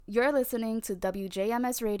You're listening to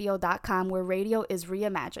WJMSradio.com, where radio is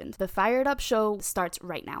reimagined. The Fired Up Show starts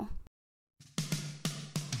right now.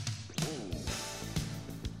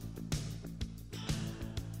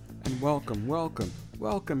 And welcome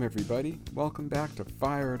everybody. Welcome back to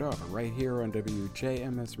Fired Up right here on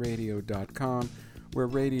WJMSradio.com, where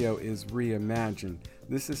radio is reimagined.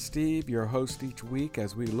 This is Steve, your host each week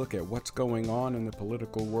as we look at what's going on in the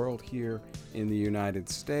political world here in the United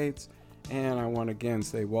States. And I want to again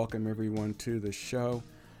say welcome everyone to the show.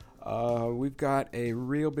 We've got a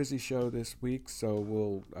real busy show this week, so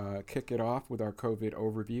we'll kick it off with our COVID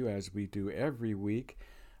overview as we do every week.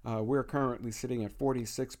 We're currently sitting at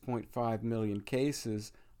 46.5 million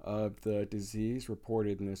cases of the disease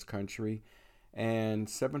reported in this country, and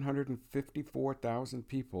 754,000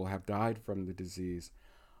 people have died from the disease.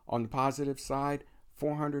 On the positive side,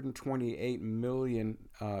 428 million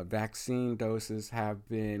vaccine doses have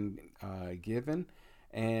been given,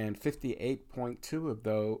 and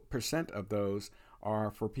 58.2% of those are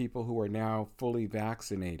for people who are now fully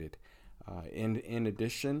vaccinated. In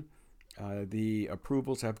addition, the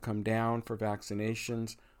approvals have come down for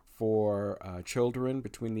vaccinations for children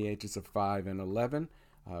between the ages of 5 and 11,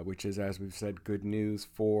 which is, as we've said, good news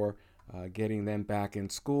for getting them back in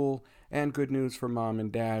school, and good news for mom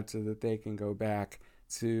and dad so that they can go back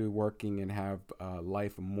to working and have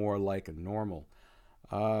life more like a normal.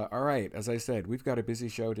 All right, as I said, we've got a busy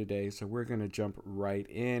show today, so we're going to jump right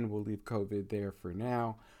in. We'll leave COVID there for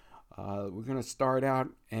now. We're going to start out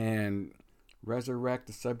and resurrect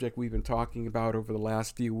the subject we've been talking about over the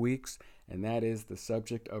last few weeks, and that is the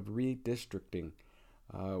subject of redistricting.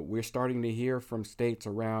 We're starting to hear from states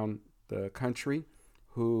around the country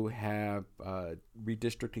who have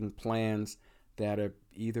redistricting plans that have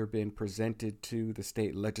either been presented to the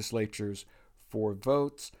state legislatures for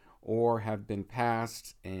votes or have been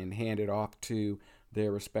passed and handed off to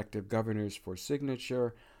their respective governors for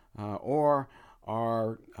signature, or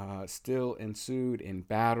are still ensued in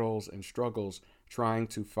battles and struggles trying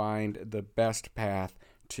to find the best path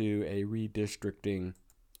to a redistricting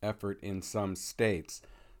effort in some states.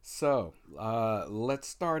 So let's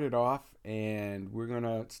start it off, and we're going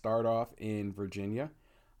to start off in Virginia.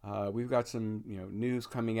 We've got some news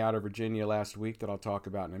coming out of Virginia last week that I'll talk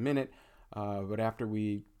about in a minute, but after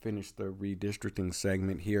we finish the redistricting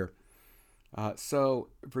segment here. So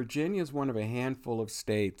Virginia is one of a handful of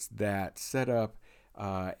states that set up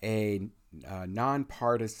a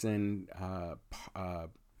nonpartisan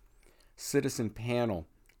citizen panel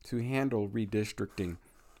to handle redistricting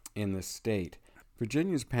in the state.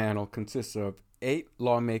 Virginia's panel consists of 8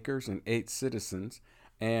 lawmakers and 8 citizens,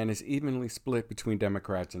 and is evenly split between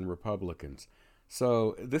Democrats and Republicans.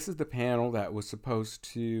 So this is the panel that was supposed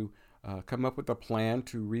to come up with a plan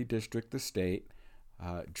to redistrict the state,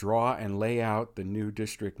 draw and lay out the new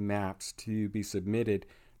district maps to be submitted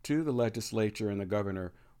to the legislature and the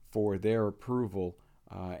governor for their approval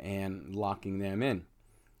and locking them in.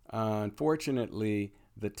 Unfortunately,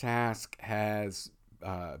 the task has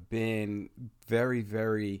been very,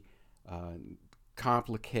 very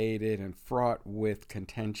complicated and fraught with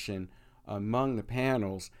contention among the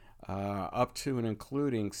panels, up to and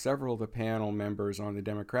including several of the panel members on the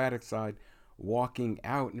Democratic side walking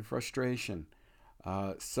out in frustration.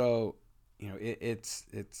 So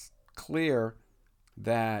it's clear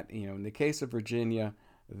that in the case of Virginia,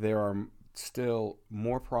 there are still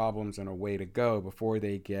more problems and a way to go before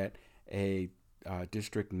they get a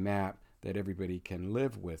district map that everybody can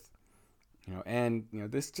live with.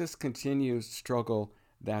 This just continues struggle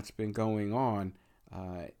that's been going on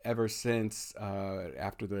ever since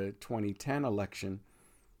after the 2010 election.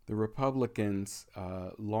 The Republicans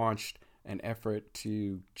launched an effort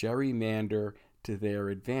to gerrymander to their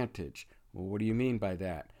advantage. Well, what do you mean by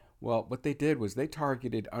that? Well, what they did was they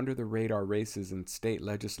targeted under-the-radar races in state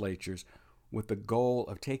legislatures with the goal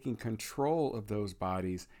of taking control of those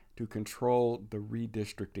bodies to control the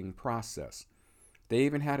redistricting process. They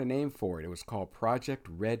even had a name for it. It was called Project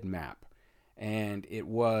Red Map, and it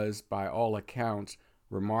was, by all accounts,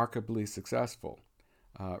 remarkably successful.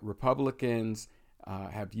 Republicans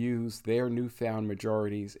have used their newfound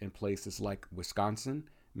majorities in places like Wisconsin,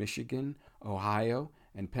 Michigan, Ohio,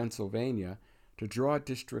 and Pennsylvania to draw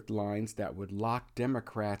district lines that would lock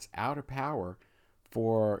Democrats out of power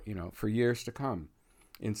for years to come.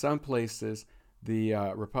 In some places, the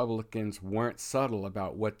Republicans weren't subtle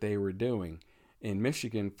about what they were doing. In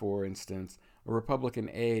Michigan, for instance, a Republican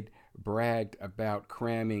aide bragged about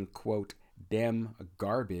cramming, quote, Dem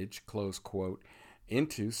garbage, close quote,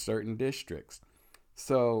 into certain districts.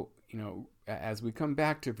 So, as we come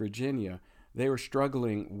back to Virginia, they were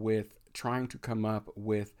struggling with trying to come up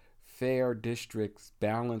with fair districts,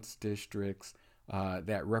 balanced districts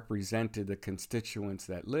that represented the constituents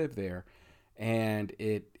that live there. And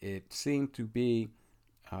it seemed to be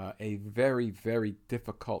a very, very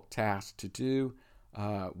difficult task to do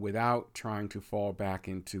without trying to fall back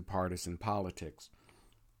into partisan politics.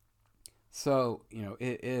 So,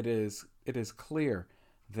 it is clear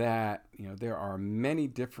that, there are many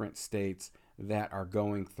different states that are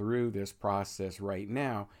going through this process right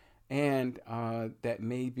now and that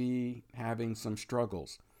may be having some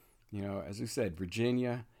struggles. As we said,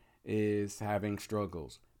 Virginia is having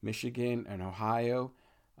struggles. Michigan and Ohio,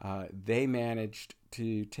 they managed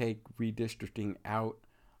to take redistricting out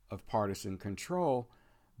of partisan control,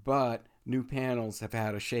 but new panels have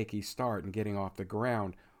had a shaky start in getting off the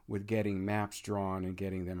ground with getting maps drawn and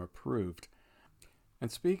getting them approved. And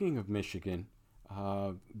speaking of Michigan,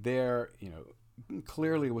 there,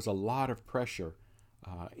 clearly was a lot of pressure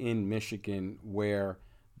in Michigan where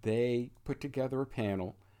they put together a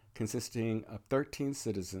panel consisting of 13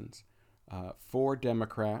 citizens, 4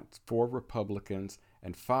 Democrats, 4 Republicans,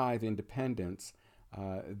 and 5 independents.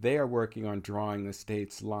 They are working on drawing the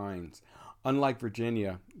state's lines. Unlike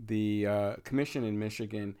Virginia, the commission in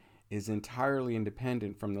Michigan is entirely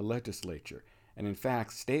independent from the legislature. And in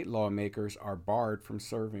fact, state lawmakers are barred from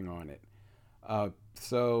serving on it.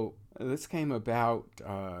 So this came about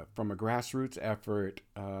from a grassroots effort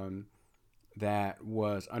that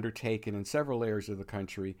was undertaken in several areas of the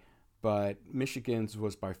country, but Michigan's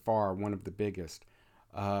was by far one of the biggest.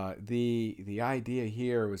 The idea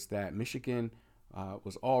here was that Michigan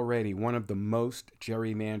was already one of the most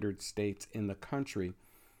gerrymandered states in the country,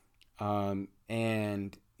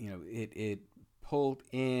 and it pulled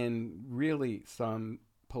in really some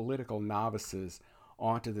political novices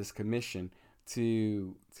onto this commission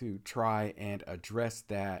to try and address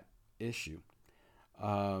that issue.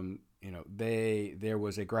 There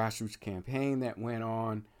was a grassroots campaign that went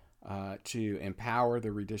on to empower the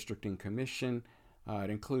redistricting commission. It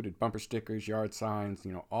included bumper stickers, yard signs,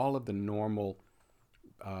 all of the normal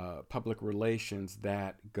public relations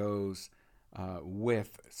that goes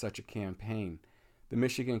with such a campaign. The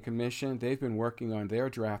Michigan Commission, they've been working on their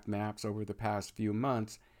draft maps over the past few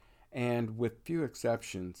months, and with few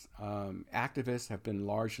exceptions, activists have been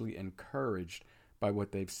largely encouraged by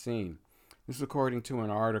what they've seen. This is according to an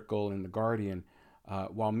article in The Guardian.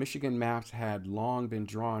 While Michigan maps had long been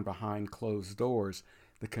drawn behind closed doors,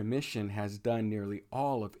 the commission has done nearly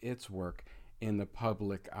all of its work in the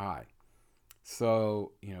public eye.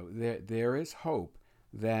 So, there is hope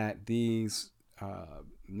that these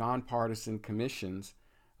nonpartisan commissions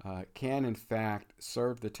can, in fact,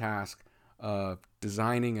 serve the task of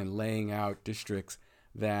designing and laying out districts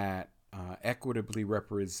that equitably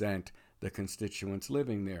represent the constituents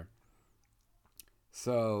living there.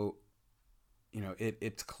 So,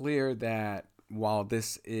 it's clear that while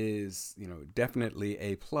this is, definitely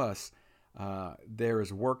a plus, there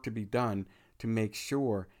is work to be done to make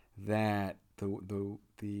sure that the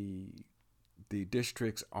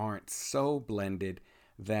districts aren't so blended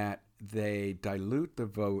that they dilute the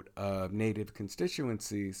vote of native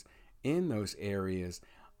constituencies in those areas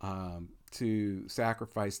to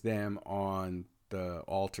sacrifice them on the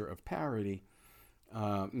altar of parity.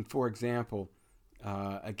 For example,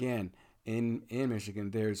 again, in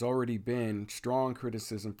Michigan, there's already been strong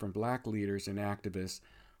criticism from black leaders and activists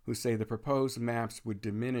who say the proposed maps would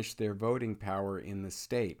diminish their voting power in the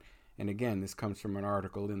state. And again, this comes from an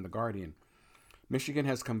article in The Guardian. Michigan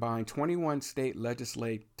has combined 21 state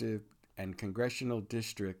legislative and congressional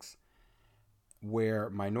districts where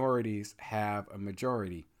minorities have a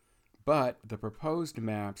majority, but the proposed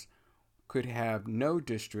maps could have no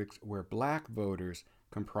districts where black voters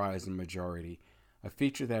comprise a majority, a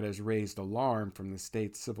feature that has raised alarm from the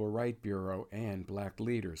state's Civil Rights Bureau and black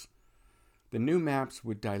leaders. The new maps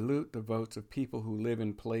would dilute the votes of people who live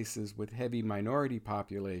in places with heavy minority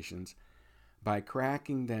populations by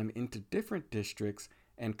cracking them into different districts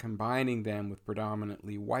and combining them with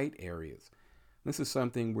predominantly white areas. This is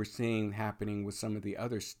something we're seeing happening with some of the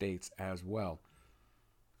other states as well.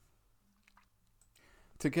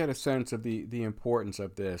 To get a sense of the importance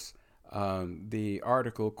of this, the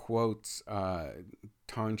article quotes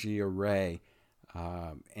Tangia Ray,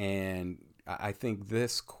 and I think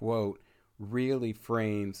this quote really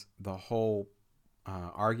frames the whole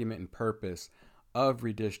argument and purpose of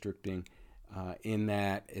redistricting in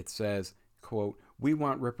that it says, quote, "We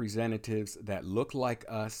want representatives that look like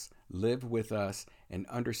us, live with us, and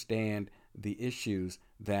understand the issues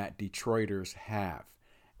that Detroiters have."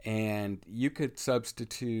 And you could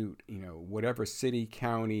substitute, whatever city,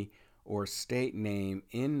 county, or state name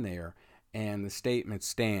in there, and the statement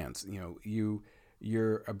stands.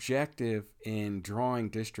 your objective in drawing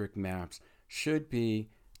district maps should be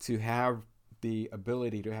to have the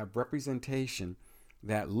ability to have representation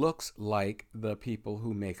that looks like the people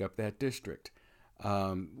who make up that district.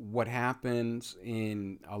 What happens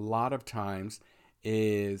in a lot of times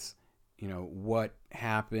is, what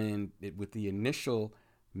happened with the initial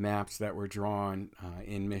maps that were drawn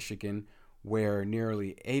in Michigan, where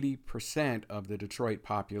nearly 80% of the Detroit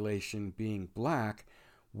population being black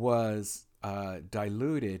was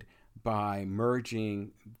diluted by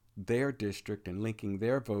merging their district and linking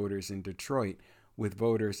their voters in Detroit with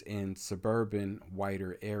voters in suburban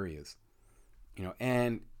whiter areas.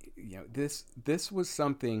 This was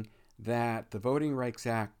something that the Voting Rights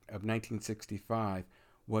Act of 1965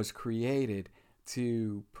 was created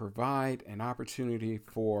to provide an opportunity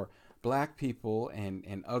for black people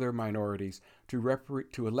and other minorities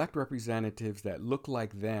to elect representatives that look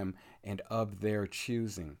like them and of their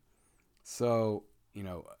choosing. So,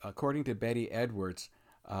 according to Betty Edwards,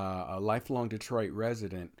 a lifelong Detroit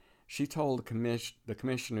resident, she told the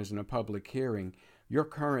commissioners in a public hearing, "Your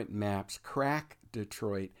current maps crack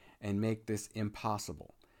Detroit and make this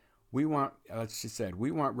impossible. We want," she said,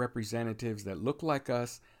 "we want representatives that look like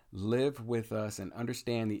us, live with us, and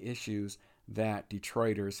understand the issues that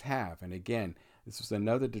Detroiters have." And again, this was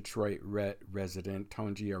another Detroit resident,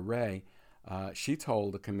 Tongia Ray. She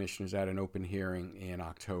told the commissioners at an open hearing in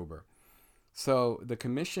October. So the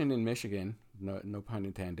commission in Michigan, no pun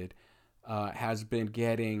intended, has been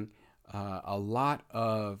getting a lot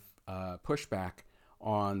of pushback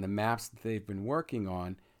on the maps that they've been working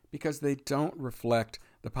on because they don't reflect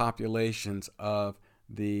the populations of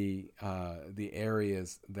the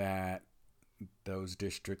areas that those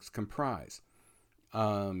districts comprise.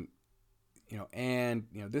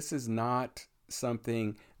 This is not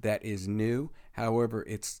something that is new. However,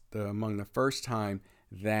 it's among the first time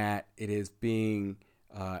that it is being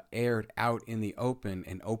aired out in the open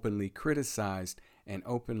and openly criticized and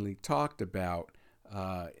openly talked about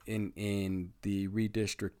in the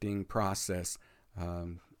redistricting process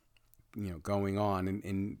going on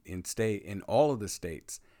in all of the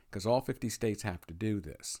states, because all 50 states have to do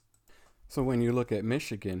this. So when you look at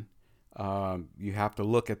Michigan, you have to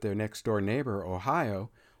look at their next door neighbor,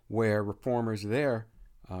 Ohio, where reformers there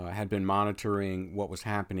had been monitoring what was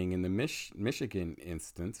happening in the Michigan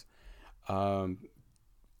instance. A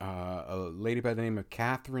lady by the name of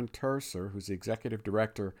Catherine Terser, who's the executive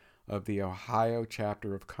director of the Ohio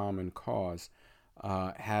chapter of Common Cause,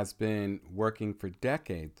 has been working for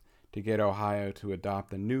decades to get Ohio to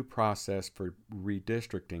adopt a new process for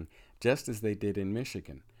redistricting, just as they did in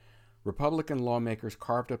Michigan. Republican lawmakers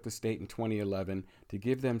carved up the state in 2011 to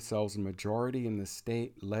give themselves a majority in the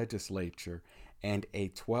state legislature and a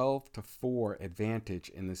 12-4 advantage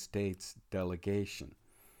in the state's delegation.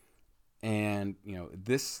 And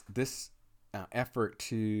this effort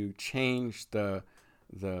to change the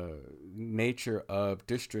nature of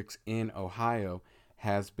districts in Ohio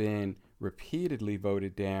has been repeatedly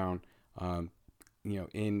voted down,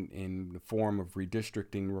 in the form of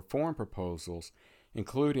redistricting reform proposals,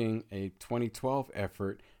 including a 2012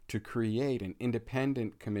 effort to create an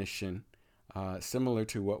independent commission similar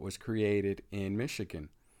to what was created in Michigan.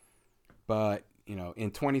 But,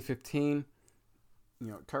 in 2015,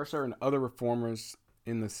 Terser and other reformers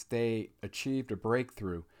in the state achieved a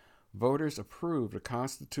breakthrough. Voters approved a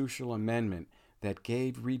constitutional amendment that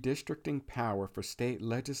gave redistricting power for state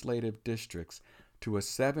legislative districts to a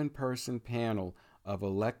 7-person panel of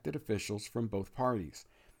elected officials from both parties.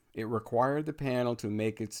 It required the panel to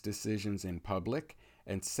make its decisions in public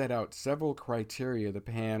and set out several criteria the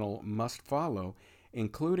panel must follow,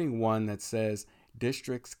 including one that says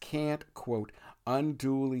districts can't, quote,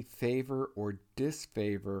 unduly favor or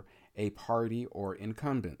disfavor a party or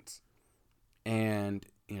incumbents. And,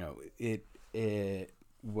 it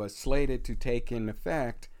was slated to take in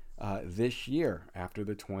effect this year after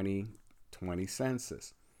the 2020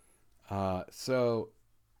 census. So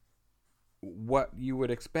what you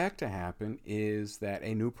would expect to happen is that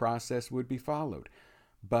a new process would be followed.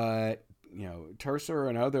 But, Terser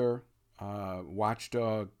and other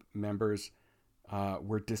watchdog members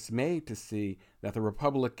were dismayed to see that the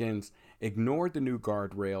Republicans ignored the new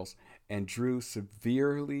guardrails and drew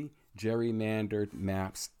severely gerrymandered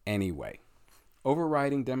maps anyway.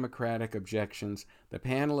 Overriding Democratic objections, the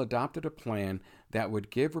panel adopted a plan that would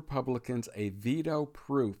give Republicans a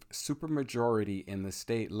veto-proof supermajority in the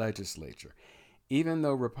state legislature. Even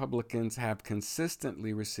though Republicans have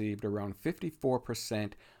consistently received around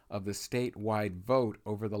 54% of the statewide vote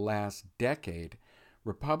over the last decade,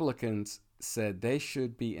 Republicans said they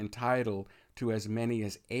should be entitled to as many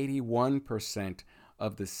as 81%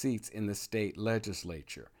 of the seats in the state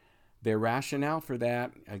legislature. Their rationale for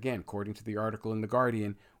that, again, according to the article in The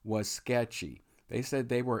Guardian, was sketchy. They said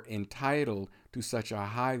they were entitled to such a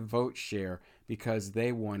high vote share because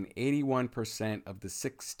they won 81% of the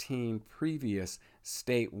 16 previous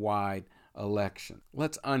statewide elections.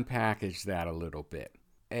 Let's unpackage that a little bit.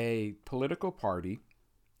 A political party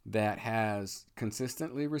that has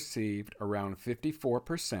consistently received around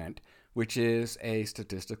 54%, which is a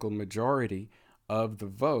statistical majority of the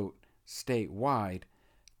vote statewide,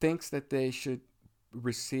 thinks that they should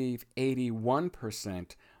receive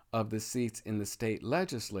 81% of the seats in the state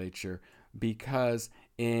legislature because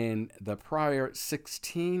in the prior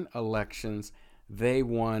 16 elections, they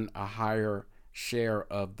won a higher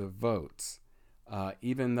share of the votes,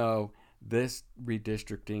 even though this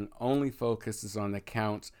redistricting only focuses on the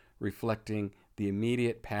counts reflecting the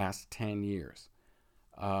immediate past 10 years.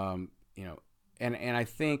 And I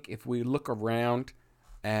think if we look around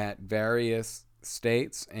at various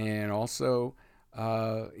states and also,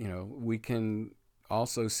 we can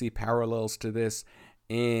also see parallels to this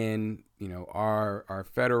in, our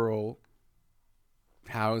federal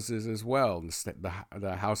houses as well,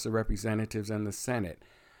 the House of Representatives and the Senate,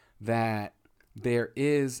 that there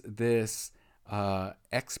is this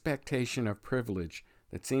expectation of privilege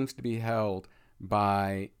that seems to be held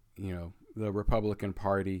by, the Republican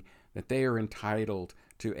Party, that they are entitled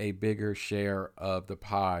to a bigger share of the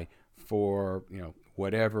pie for,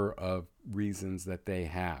 whatever of reasons that they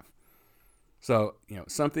have. So,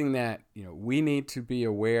 something that, we need to be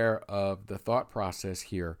aware of the thought process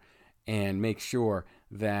here and make sure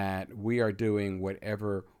that we are doing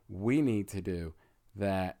whatever we need to do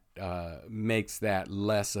that makes that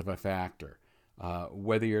less of a factor.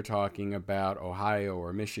 Whether you're talking about Ohio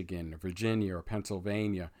or Michigan, or Virginia or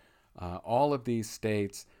Pennsylvania, all of these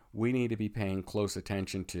states we need to be paying close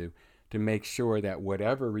attention to make sure that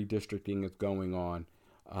whatever redistricting is going on,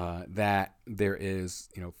 that there is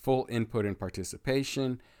full input and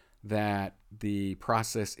participation, that the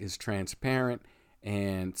process is transparent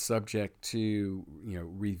and subject to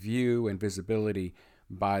review and visibility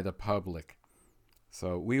by the public.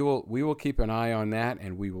 So we will keep an eye on that,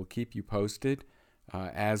 and we will keep you posted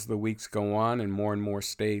as the weeks go on and more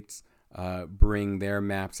states bring their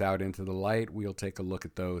maps out into the light. We'll take a look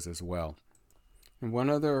at those as well. And one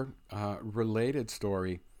other related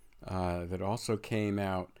story that also came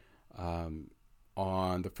out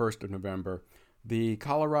on the 1st of November, the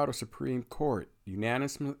Colorado Supreme Court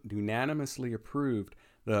unanimously approved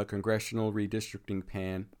the congressional redistricting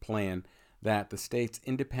plan that the state's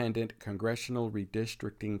independent Congressional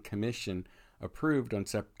Redistricting Commission approved on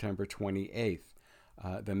September 28th.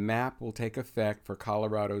 The map will take effect for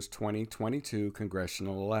Colorado's 2022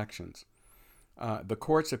 congressional elections. The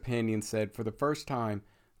court's opinion said for the first time,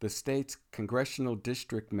 the state's congressional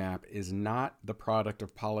district map is not the product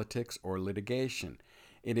of politics or litigation.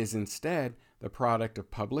 It is instead the product of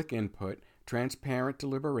public input, transparent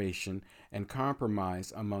deliberation, and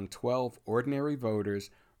compromise among 12 ordinary voters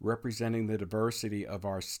representing the diversity of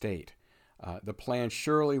our state. The plan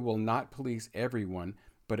surely will not please everyone,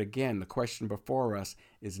 but again, the question before us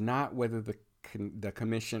is not whether the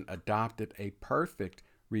commission adopted a perfect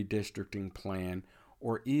redistricting plan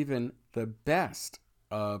or even the best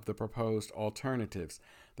of the proposed alternatives.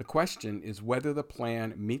 The question is whether the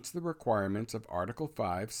plan meets the requirements of Article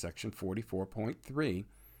 5, Section 44.3,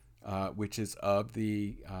 which is of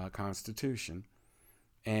the Constitution.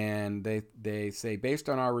 And they say, based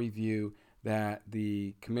on our review, that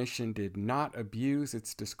the commission did not abuse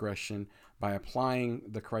its discretion by applying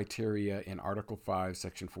the criteria in Article 5,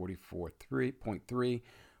 Section 44.3.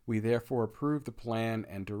 We therefore approve the plan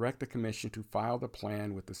and direct the commission to file the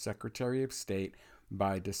plan with the Secretary of State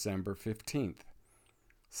by December 15th.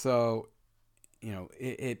 So,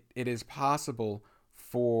 it is possible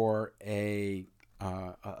for a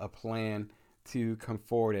plan to come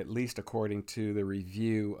forward, at least according to the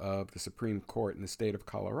review of the Supreme Court in the state of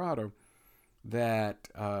Colorado, that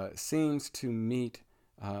seems to meet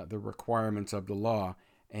the requirements of the law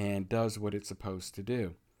and does what it's supposed to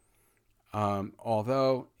do.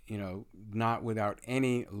 Although, not without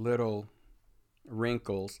any little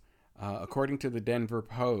wrinkles, according to the Denver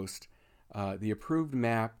Post, the approved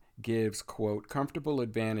map gives, quote, comfortable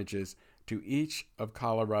advantages to each of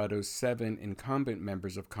Colorado's 7 incumbent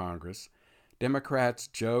members of Congress, Democrats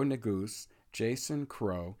Joe Neguse, Jason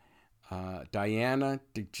Crow, Diana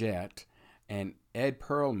DeJette, and Ed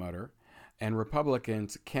Perlmutter, and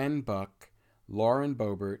Republicans Ken Buck, Lauren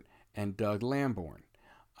Boebert, and Doug Lamborn.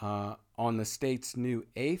 On the state's new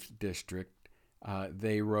 8th district,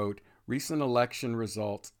 they wrote, recent election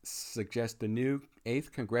results suggest the new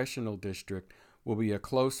 8th congressional district will be a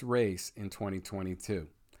close race in 2022.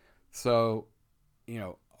 So,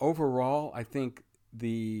 overall, I think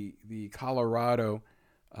the Colorado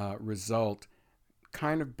result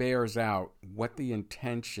kind of bears out what the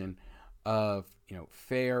intention of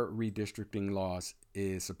fair redistricting laws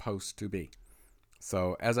is supposed to be.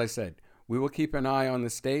 So, as I said, we will keep an eye on the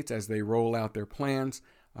states as they roll out their plans.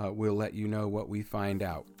 We'll let you know what we find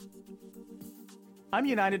out. I'm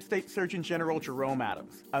United States Surgeon General Jerome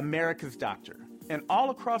Adams, America's doctor. And all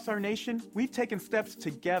across our nation, we've taken steps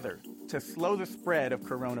together to slow the spread of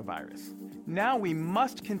coronavirus. Now we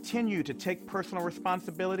must continue to take personal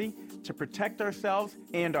responsibility to protect ourselves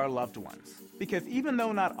and our loved ones. Because even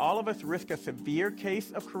though not all of us risk a severe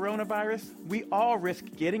case of coronavirus, we all risk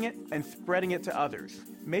getting it and spreading it to others,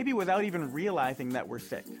 maybe without even realizing that we're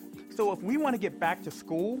sick. So if we want to get back to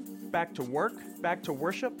school, back to work, back to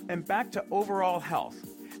worship, and back to overall health,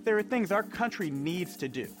 there are things our country needs to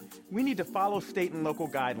do. We need to follow state and local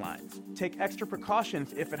guidelines, take extra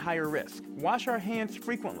precautions if at higher risk, wash our hands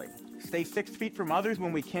frequently, stay 6 feet from others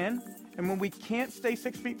when we can, and when we can't stay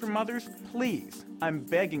 6 feet from others, please, I'm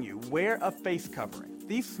begging you, wear a face covering.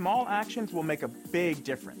 These small actions will make a big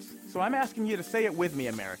difference. So I'm asking you to say it with me,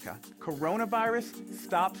 America. Coronavirus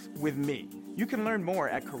stops with me. You can learn more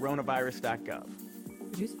at coronavirus.gov.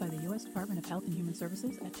 Produced by the U.S. Department of Health and Human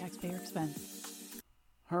Services at taxpayer expense.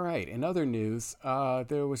 All right, in other news,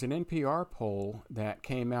 there was an NPR poll that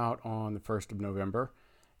came out on the 1st of November,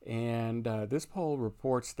 and this poll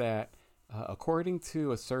reports that according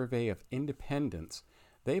to a survey of independents,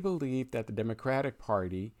 they believe that the Democratic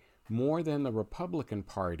Party, more than the Republican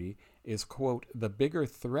Party, is, quote, the bigger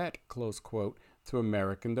threat, close quote, to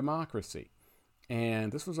American democracy.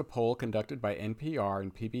 And this was a poll conducted by NPR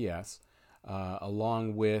and PBS,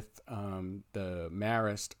 along with the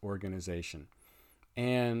Marist organization.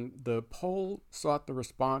 And the poll sought the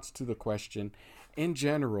response to the question, in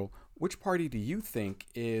general, which party do you think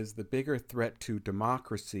is the bigger threat to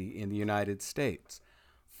democracy in the United States?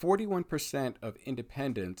 41% of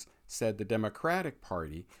independents said the Democratic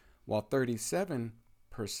Party, while 37%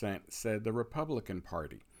 said the Republican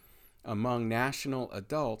Party. Among national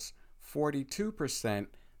adults, 42%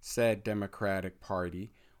 said Democratic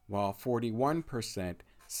Party, while 41%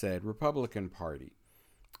 said Republican Party.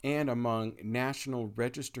 And among national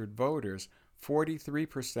registered voters,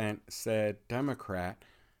 43% said Democrat,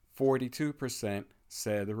 42%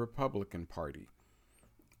 said the Republican Party.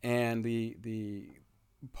 And the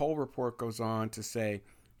poll report goes on to say,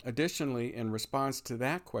 additionally, in response to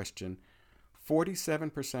that question,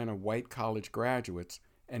 47% of white college graduates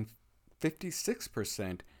and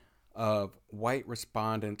 56% of white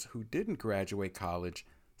respondents who didn't graduate college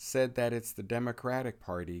said that it's the Democratic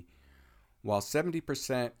Party, while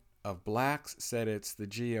 70% of blacks said it's the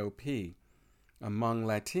GOP. Among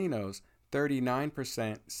Latinos,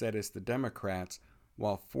 39% said it's the Democrats,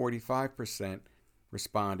 while 45%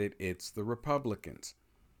 responded it's the Republicans.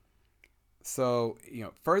 So,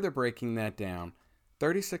 further breaking that down,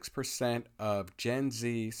 36% of Gen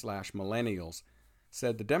Z/millennials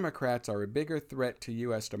said the Democrats are a bigger threat to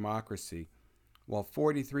U.S. democracy, while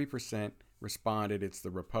 43% responded it's the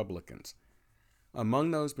Republicans.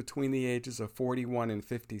 Among those between the ages of 41 and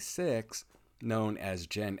 56, known as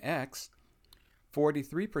Gen X,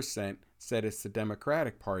 43% said it's the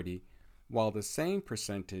Democratic Party, while the same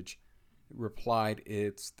percentage replied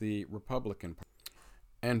it's the Republican Party.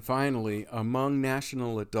 And finally, among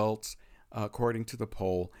national adults, according to the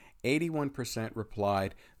poll, 81%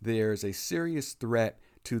 replied there's a serious threat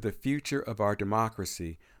to the future of our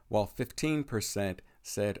democracy, while 15%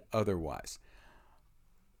 said otherwise.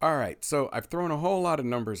 All right, so I've thrown a whole lot of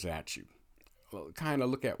numbers at you. We'll kind of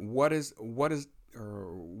look at what does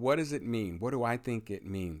it mean? What do I think it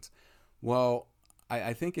means? Well,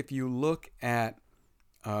 I think if you look at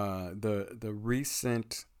the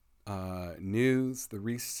recent news, the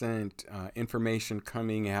recent information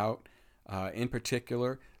coming out, in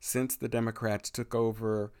particular, since the Democrats took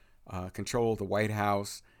over control of the White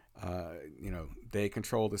House, they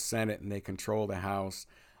control the Senate and they control the House.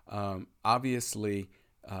 Obviously,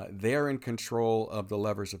 they're in control of the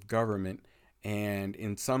levers of government, and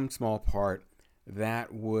in some small part,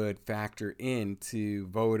 that would factor into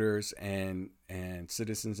voters and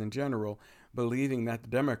citizens in general believing that the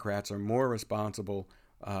Democrats are more responsible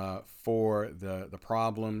for the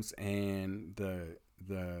problems and the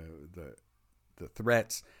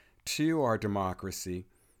threats to our democracy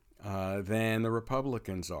than the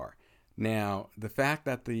Republicans are. Now, the fact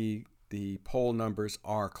that the poll numbers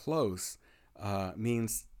are close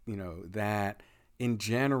means that in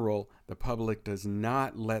general the public does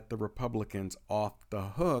not let the Republicans off the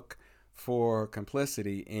hook for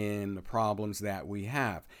complicity in the problems that we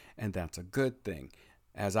have. And that's a good thing.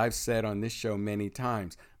 As I've said on this show many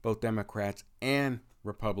times, both Democrats and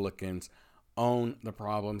Republicans own the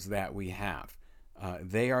problems that we have.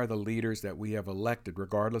 They are the leaders that we have elected,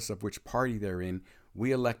 regardless of which party they're in.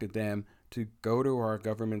 We elected them to go to our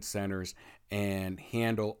government centers and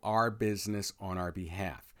handle our business on our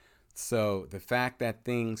behalf. So the fact that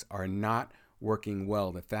things are not working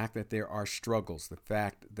well, the fact that there are struggles, the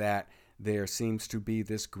fact that there seems to be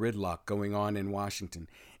this gridlock going on in Washington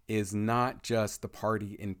is not just the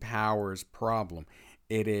party in power's problem.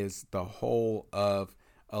 It is the whole of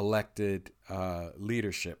elected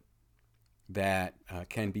leadership that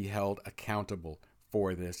can be held accountable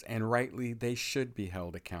for this, and rightly they should be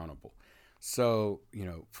held accountable. So,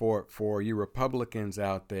 for you Republicans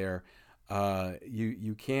out there,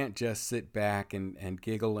 you can't just sit back and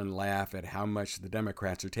giggle and laugh at how much the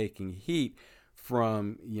Democrats are taking heat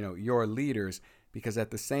from your leaders, because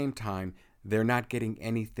at the same time they're not getting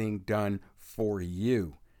anything done for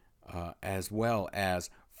you, as well as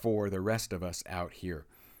for the rest of us out here.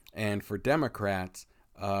 And for Democrats,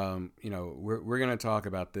 we're going to talk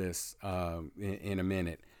about this in a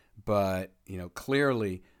minute, but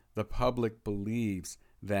clearly the public believes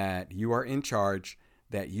that you are in charge,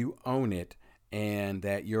 that you own it, and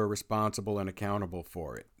that you're responsible and accountable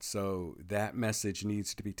for it. So that message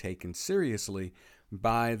needs to be taken seriously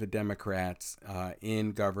by the Democrats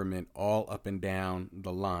in government all up and down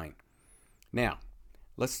the line. Now,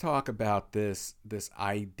 let's talk about this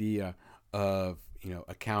idea of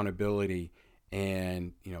accountability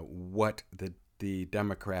and what the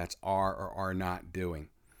Democrats are or are not doing.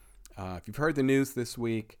 If you've heard the news this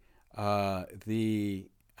week, the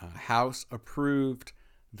House approved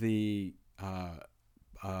the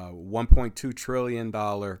 $1.2 trillion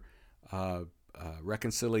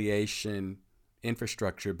reconciliation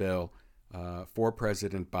infrastructure bill for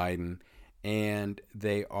President Biden, and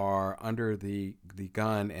they are under the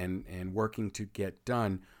gun and working to get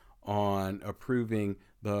done on approving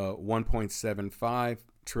the $1.75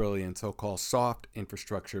 trillion so-called soft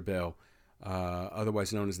infrastructure bill,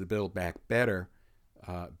 otherwise known as the Build Back Better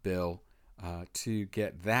bill, to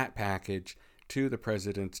get that package to the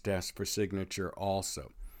president's desk for signature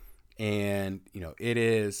also. And, it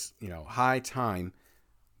is, high time.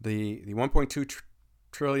 The 1.2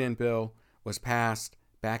 trillion bill was passed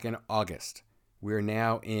back in August. We're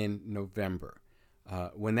now in November.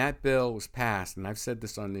 When that bill was passed, and I've said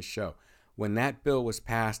this on this show, when that bill was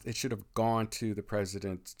passed, it should have gone to the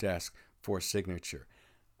president's desk for signature.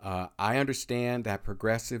 I understand that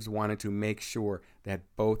progressives wanted to make sure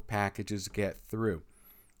that both packages get through.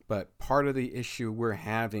 But part of the issue we're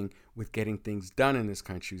having with getting things done in this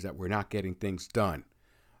country is that we're not getting things done.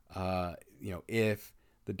 If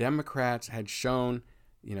the Democrats had shown,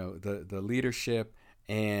 the leadership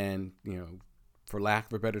and, for lack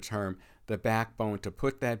of a better term, the backbone to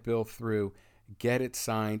put that bill through, get it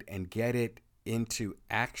signed, and get it into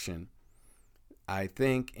action, I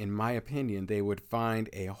think, in my opinion, they would find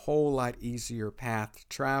a whole lot easier path to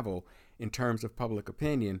travel in terms of public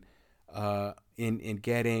opinion in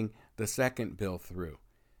getting the second bill through.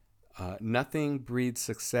 Nothing breeds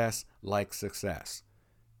success like success.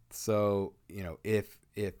 So, if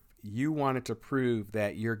you wanted to prove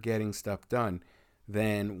that you're getting stuff done,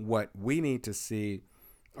 then what we need to see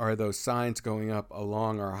are those signs going up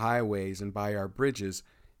along our highways and by our bridges,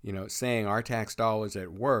 saying our tax dollars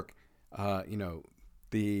at work.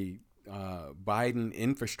 The Biden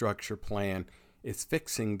infrastructure plan is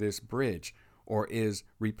fixing this bridge, or is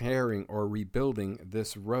repairing or rebuilding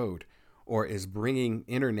this road, or is bringing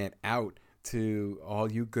internet out to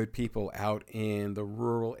all you good people out in the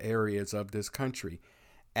rural areas of this country.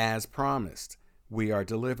 As promised, we are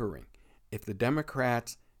delivering. If the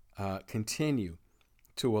Democrats continue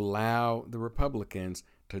to allow the Republicans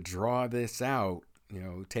to draw this out,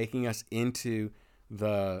 taking us into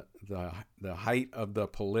the height of the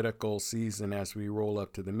political season as we roll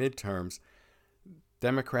up to the midterms,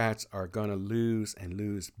 Democrats are going to lose, and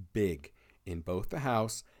lose big, in both the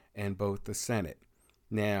House and both the Senate.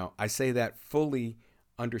 Now, I say that fully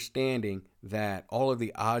understanding that all of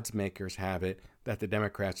the odds makers have it that the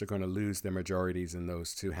Democrats are going to lose their majorities in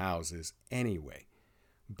those two houses anyway.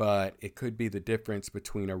 But it could be the difference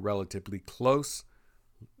between a relatively close,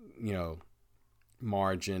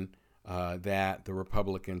 margin that the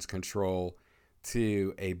Republicans control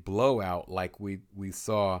to a blowout like we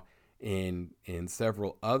saw in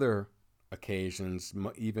several other occasions,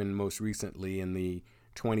 even most recently in the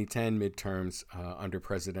 2010 midterms under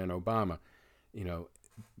President Obama.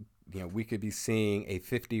 We could be seeing a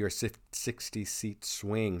 50 or 60 seat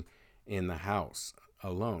swing in the House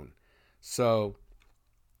alone. So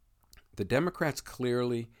the Democrats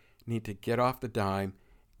clearly need to get off the dime,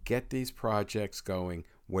 get these projects going.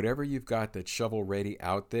 Whatever you've got that's shovel ready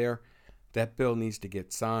out there, that bill needs to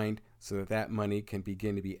get signed so that that money can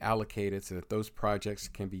begin to be allocated, so that those projects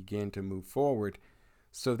can begin to move forward,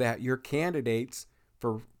 so that your candidates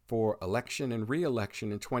for election and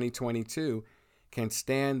re-election in 2022 can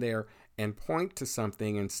stand there and point to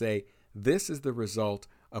something and say, this is the result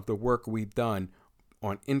of the work we've done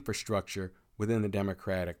on infrastructure within the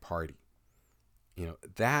Democratic Party.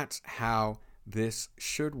 That's how this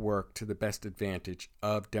should work to the best advantage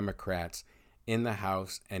of Democrats in the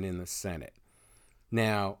House and in the Senate.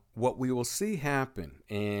 Now, what we will see happen,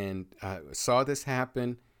 and saw this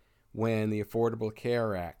happen when the Affordable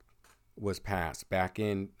Care Act was passed back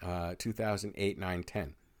in 2008, 9,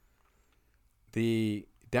 10. The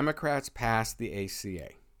Democrats passed the ACA.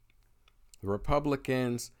 The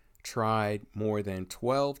Republicans tried more than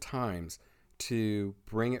 12 times to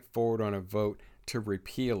bring it forward on a vote to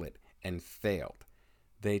repeal it and failed.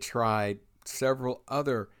 They tried several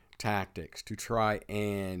other tactics to try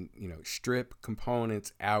and strip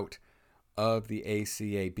components out of the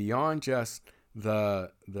ACA beyond just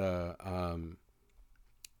the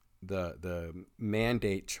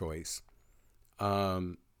mandate choice.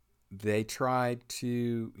 They tried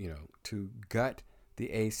to gut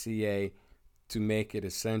the ACA to make it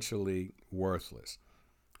essentially worthless.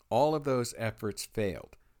 All of those efforts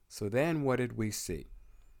failed. So then what did we see?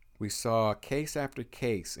 We saw case after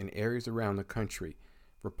case in areas around the country,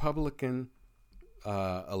 Republican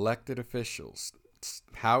elected officials,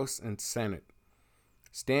 House and Senate,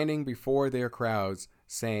 standing before their crowds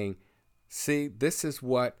saying, see, this is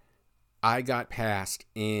what I got passed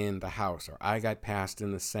in the House, or I got passed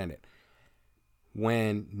in the Senate,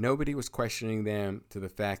 when nobody was questioning them to the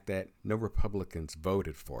fact that no Republicans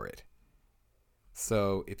voted for it.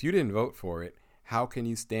 So if you didn't vote for it, how can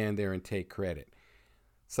you stand there and take credit?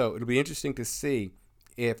 So it'll be interesting to see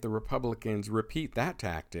if the Republicans repeat that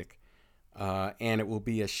tactic, and it will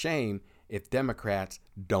be a shame if Democrats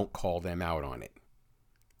don't call them out on it.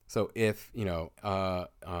 So if a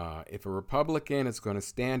Republican is going to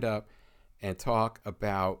stand up and talk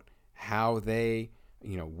about how they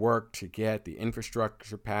work to get the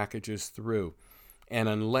infrastructure packages through, and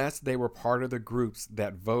unless they were part of the groups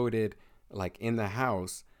that voted, like in the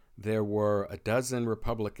House, there were a dozen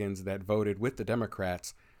Republicans that voted with the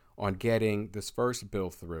Democrats on getting this first bill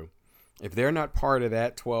through. If they're not part of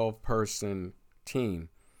that 12-person team,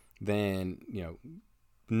 then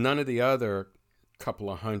none of the other couple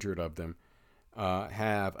of hundred of them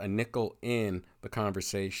have a nickel in the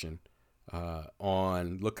conversation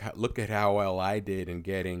on look at how well I did in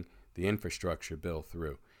getting the infrastructure bill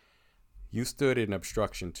through. You stood in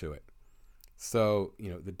obstruction to it. So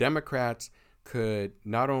the Democrats could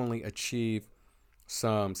not only achieve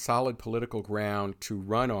some solid political ground to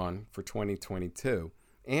run on for 2022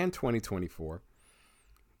 and 2024,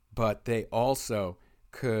 but they also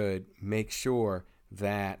could make sure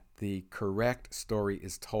that the correct story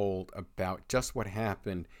is told about just what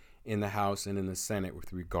happened in the House and in the Senate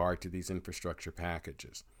with regard to these infrastructure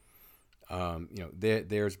packages.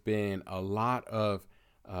 There's been a lot of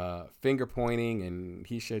finger pointing and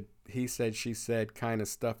he said, she said kind of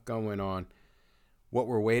stuff going on. What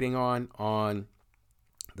we're waiting on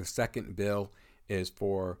the second bill is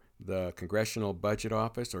for the Congressional Budget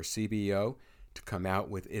Office, or CBO, to come out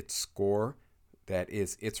with its score. That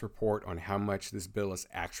is its report on how much this bill is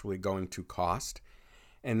actually going to cost.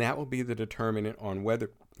 And that will be the determinant on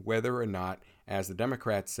whether or not, as the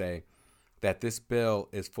Democrats say, that this bill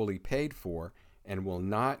is fully paid for and will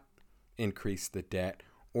not increase the debt,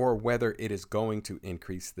 or whether it is going to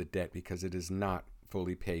increase the debt because it is not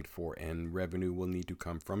fully paid for and revenue will need to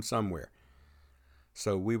come from somewhere.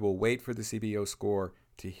 So we will wait for the CBO score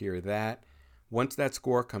to hear that. Once that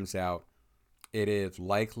score comes out, it is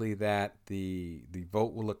likely that the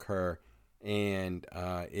vote will occur, and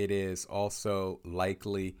it is also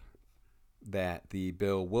likely that the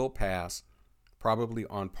bill will pass, probably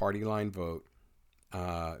on party line vote,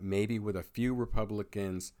 maybe with a few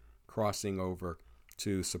Republicans crossing over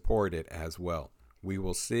to support it as well. We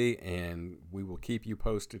will see, and we will keep you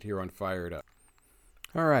posted here on Fired Up.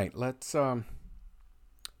 All right, let's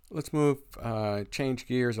move, change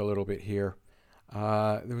gears a little bit here.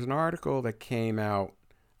 There was an article that came out,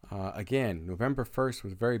 again, November 1st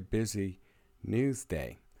was a very busy news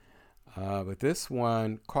day. But this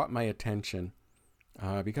one caught my attention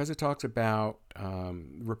because it talks about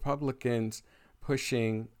Republicans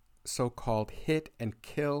pushing so-called hit and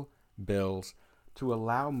kill bills to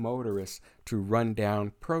allow motorists to run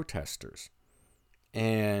down protesters.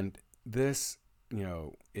 And this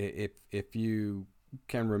if you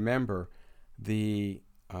can remember the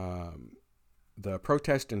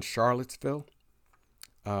protest in Charlottesville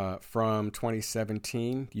from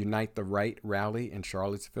 2017, Unite the Right rally in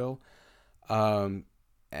Charlottesville,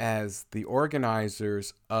 as the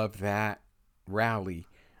organizers of that rally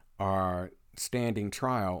are standing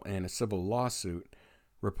trial in a civil lawsuit,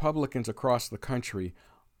 Republicans across the country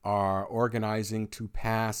are organizing to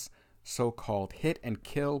pass so-called hit and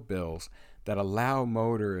kill bills that allow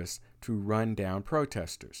motorists to run down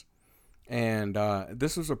protesters. And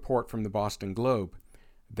this was a report from the Boston Globe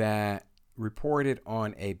that reported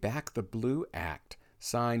on a Back the Blue Act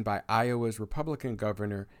signed by Iowa's Republican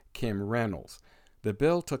Governor Kim Reynolds. The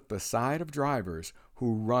bill took the side of drivers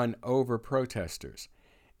who run over protesters.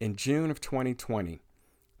 In June of 2020,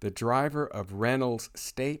 the driver of Reynolds'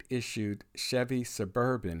 state-issued Chevy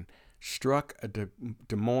Suburban struck a Des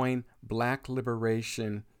Moines Black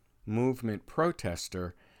Liberation Movement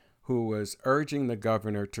protester who was urging the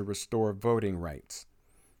governor to restore voting rights.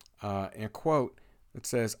 And quote, it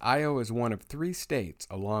says, Iowa is one of 3 states,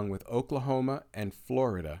 along with Oklahoma and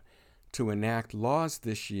Florida, to enact laws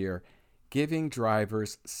this year giving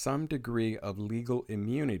drivers some degree of legal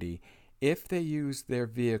immunity if they use their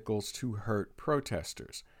vehicles to hurt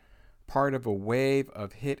protesters, part of a wave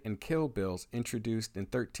of hit and kill bills introduced in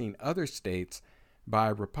 13 other states by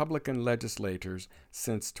Republican legislators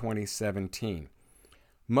since 2017.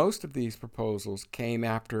 Most of these proposals came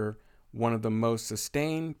after one of the most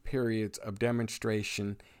sustained periods of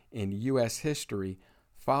demonstration in U.S. history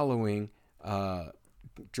following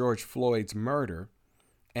George Floyd's murder,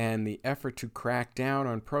 and the effort to crack down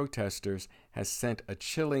on protesters has sent a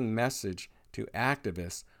chilling message to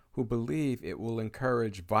activists who believe it will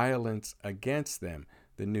encourage violence against them,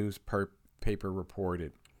 the newspaper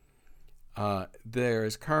reported. There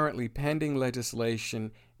is currently pending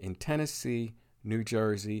legislation in Tennessee, New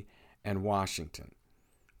Jersey, and Washington.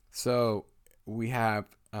 So we have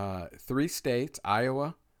 3 states,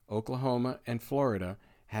 Iowa, Oklahoma, and Florida,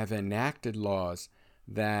 have enacted laws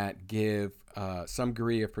that give some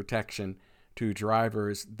degree of protection to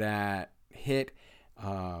drivers that hit,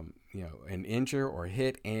 and injure or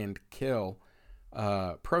hit and kill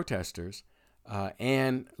protesters,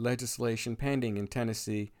 and legislation pending in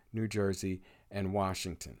Tennessee, New Jersey, and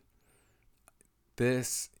Washington.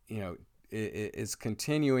 This, is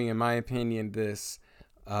continuing, in my opinion, this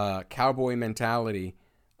cowboy mentality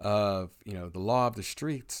of, the law of the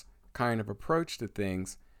streets kind of approach to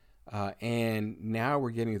things. And now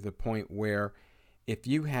we're getting to the point where if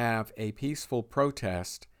you have a peaceful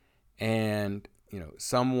protest and,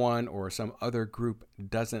 someone or some other group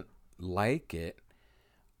doesn't like it,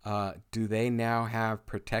 do they now have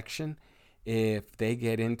protection if they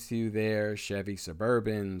get into their Chevy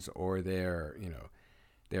Suburbans or their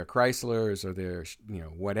Chryslers or their,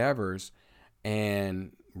 whatevers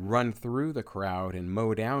and run through the crowd and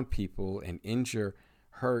mow down people and injure,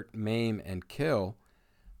 hurt, maim, and kill?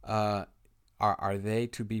 Are they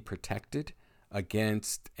to be protected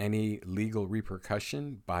against any legal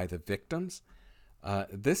repercussion by the victims?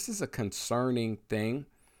 This is a concerning thing.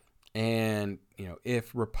 And,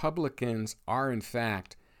 if Republicans are in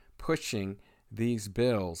fact pushing these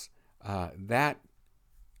bills, that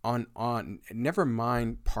on never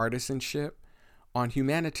mind partisanship, on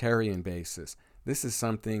humanitarian basis, this is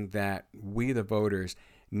something that we, the voters,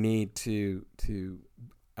 need to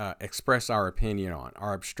express our opinion on,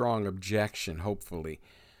 our strong objection, hopefully.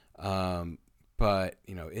 But,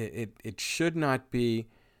 it should not be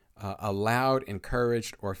allowed,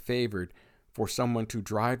 encouraged, or favored for someone to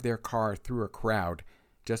drive their car through a crowd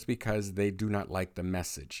just because they do not like the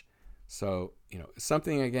message. So,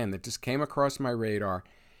 something, again, that just came across my radar,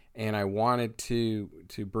 and I wanted to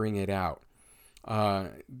bring it out.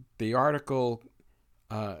 The article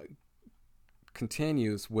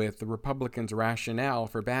continues with the Republicans' rationale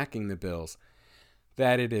for backing the bills,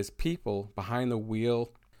 that it is people behind the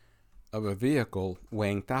wheel of a vehicle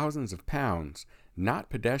weighing thousands of pounds, not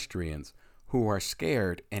pedestrians, who are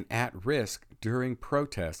scared and at risk during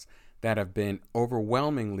protests that have been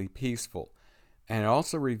overwhelmingly peaceful. And it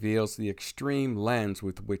also reveals the extreme lens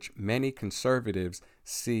with which many conservatives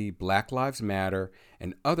see Black Lives Matter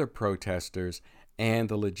and other protesters and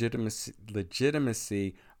the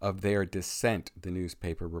legitimacy of their dissent, the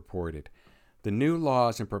newspaper reported. The new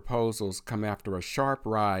laws and proposals come after a sharp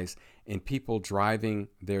rise in people driving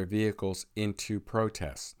their vehicles into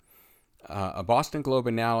protests. A Boston Globe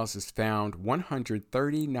analysis found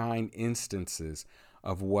 139 instances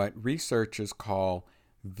of what researchers call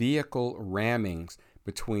vehicle rammings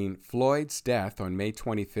between Floyd's death on May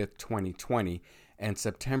 25th, 2020, and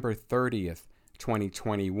September 30th,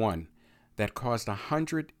 2021. that caused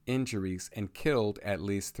 100 injuries and killed at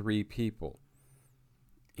least 3 people.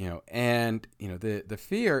 The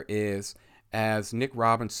fear is, as Nick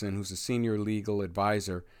Robinson, who's a senior legal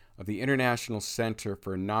advisor of the International Center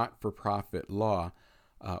for Not-for-Profit Law,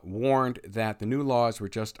 warned that the new laws were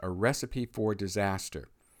just a recipe for disaster.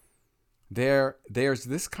 There's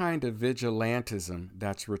this kind of vigilantism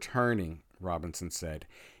that's returning, Robinson said.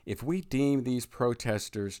 If we deem these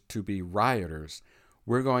protesters to be rioters,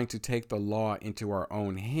 we're going to take the law into our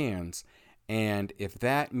own hands, and if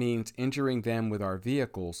that means injuring them with our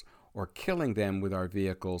vehicles or killing them with our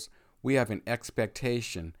vehicles, we have an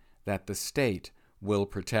expectation that the state will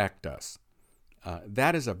protect us.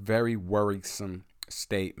 That is a very worrisome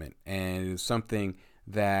statement, and it is something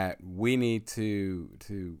that we need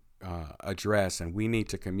to address and we need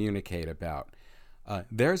to communicate about.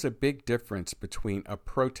 There's a big difference between a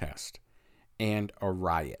protest and a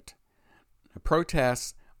riot.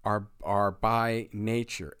 Protests are by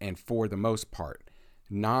nature and for the most part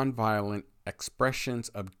nonviolent expressions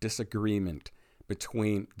of disagreement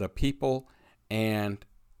between the people and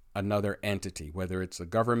another entity, whether it's a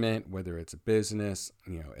government, whether it's a business,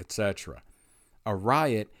 etc. A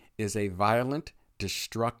riot is a violent,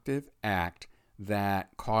 destructive act that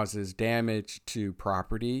causes damage to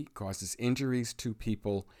property, causes injuries to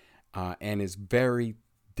people, and is very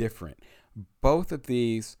different. Both of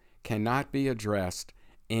these cannot be addressed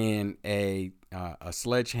in a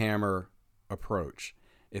sledgehammer approach.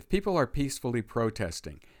 If people are peacefully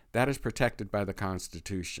protesting, that is protected by the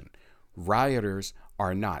Constitution. Rioters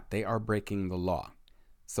are not. They are breaking the law.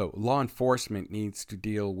 So law enforcement needs to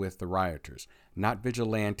deal with the rioters, not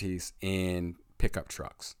vigilantes in pickup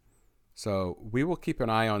trucks. So we will keep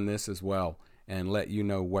an eye on this as well and let you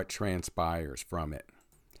know what transpires from it.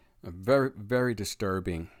 A very, very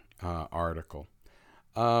disturbing article.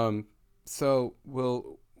 So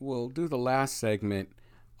we'll do the last segment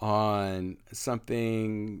on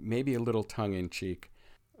something maybe a little tongue-in-cheek.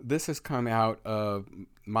 This has come out of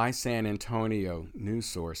My San Antonio news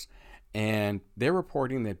source, and they're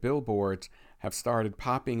reporting that billboards have started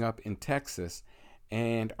popping up in Texas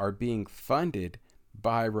and are being funded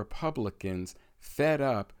by Republicans fed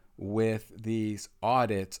up with these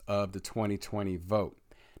audits of the 2020 vote.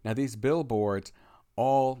 Now, these billboards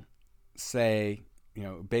all say,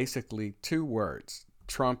 basically 2 words: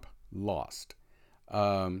 Trump lost.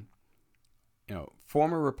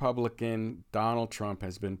 Former Republican Donald Trump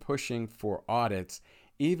has been pushing for audits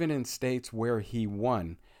even in states where he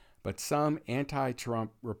won, but some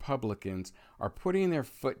anti-Trump Republicans are putting their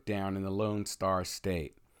foot down in the Lone Star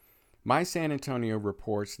State. My San Antonio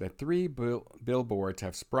reports that 3 billboards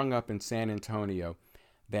have sprung up in San Antonio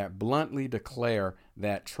that bluntly declare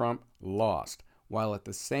that Trump lost, while at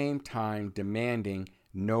the same time demanding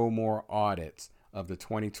no more audits of the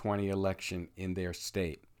 2020 election in their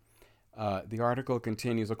state. The article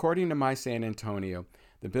continues, according to My San Antonio,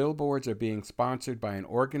 the billboards are being sponsored by an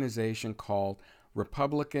organization called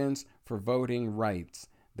Republicans for Voting Rights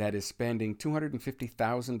that is spending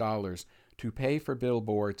 $250,000 to pay for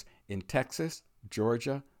billboards in Texas,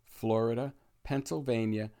 Georgia, Florida,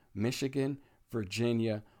 Pennsylvania, Michigan,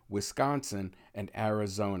 Virginia, Wisconsin, and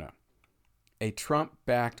Arizona. A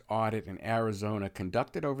Trump-backed audit in Arizona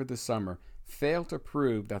conducted over the summer failed to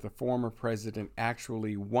prove that the former president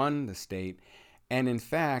actually won the state and, in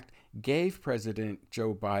fact, gave President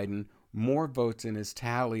Joe Biden more votes in his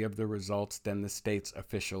tally of the results than the state's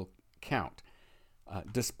official count.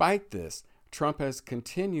 Despite this, Trump has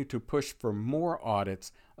continued to push for more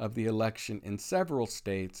audits of the election in several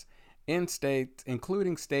states,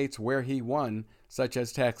 including states where he won, such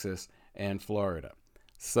as Texas and Florida.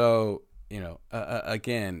 So,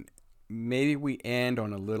 again, maybe we end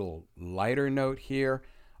on a little lighter note here.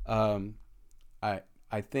 I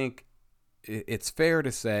think it's fair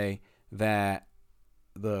to say that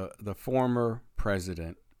the former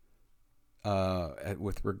president,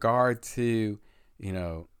 with regard to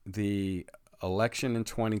the election in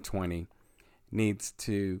 2020, needs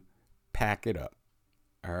to pack it up.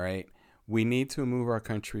 All right, we need to move our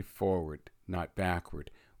country forward, not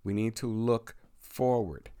backward. We need to look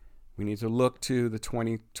forward. We need to look to the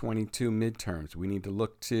 2022 midterms. We need to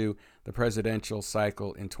look to the presidential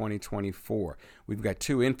cycle in 2024. We've got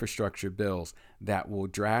 2 infrastructure bills that will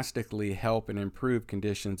drastically help and improve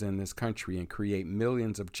conditions in this country and create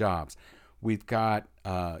millions of jobs. We've got,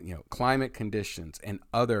 climate conditions and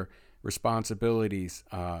other responsibilities,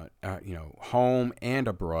 home and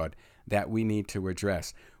abroad, that we need to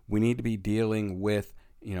address. We need to be dealing with,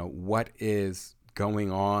 what is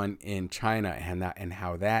going on in China and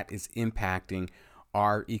how that is impacting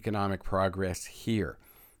our economic progress here.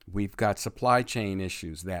 We've got supply chain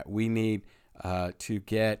issues that we need to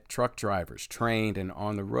get truck drivers trained and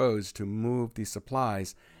on the roads to move the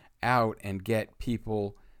supplies out and get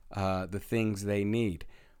people the things they need.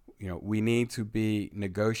 We need to be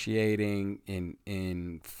negotiating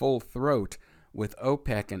in full throat with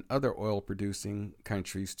OPEC and other oil-producing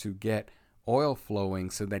countries to get oil flowing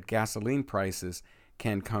so that gasoline prices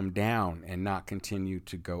can come down and not continue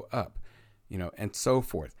to go up, and so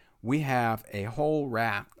forth. We have a whole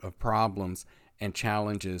raft of problems and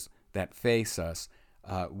challenges that face us.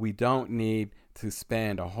 We don't need to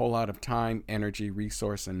spend a whole lot of time, energy,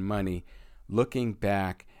 resource, and money looking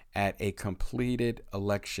back at a completed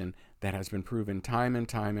election that has been proven time and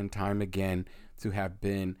time and time again to have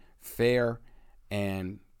been fair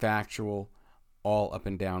and factual all up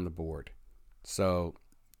and down the board. So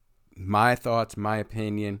my thoughts, my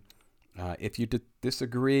opinion, if you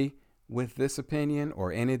disagree with this opinion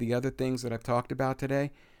or any of the other things that I've talked about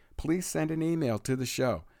today, please send an email to the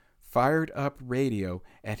show,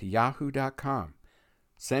 firedupradio@yahoo.com.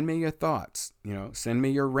 Send me your thoughts, send me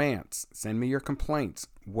your rants, send me your complaints,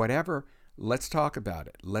 whatever. Let's talk about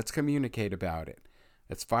it. Let's communicate about it.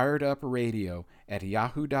 That's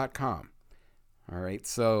firedupradio@yahoo.com. All right,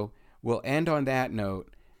 so we'll end on that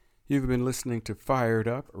note. You've been listening to Fired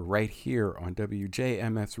Up right here on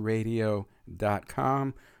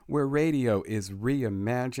WJMSradio.com, where radio is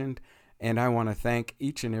reimagined. And I want to thank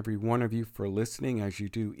each and every one of you for listening as you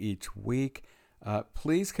do each week.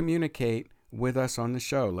 Please communicate with us on the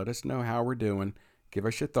show. Let us know how we're doing. Give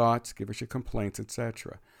us your thoughts, give us your complaints,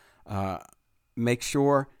 etc. Make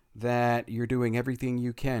sure that you're doing everything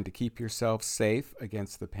you can to keep yourself safe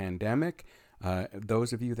against the pandemic.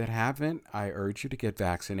 Those of you that haven't, I urge you to get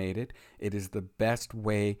vaccinated. It is the best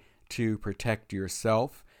way to protect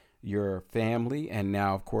yourself, your family, and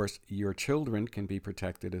now, of course, your children can be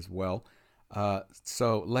protected as well.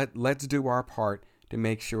 So let's do our part to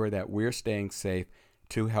make sure that we're staying safe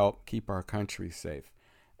to help keep our country safe.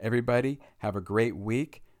 Everybody, have a great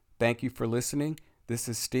week. Thank you for listening. This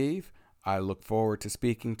is Steve. I look forward to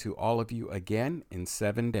speaking to all of you again in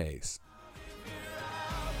 7 days.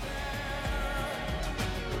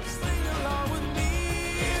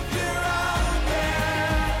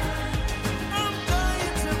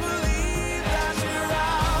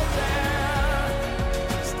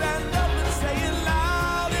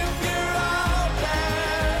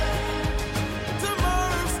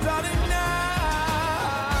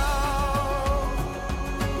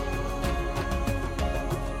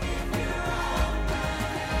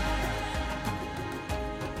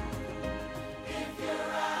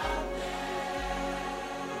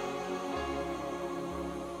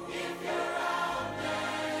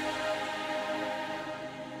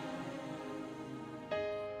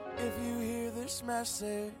 If you hear this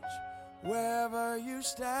message, wherever you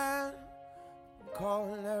stand, I'm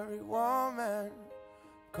calling every woman,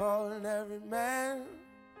 calling every man.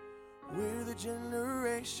 We're the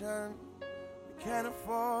generation that can't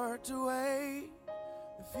afford to wait.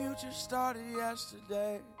 The future started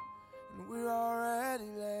yesterday, and we're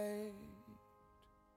already late.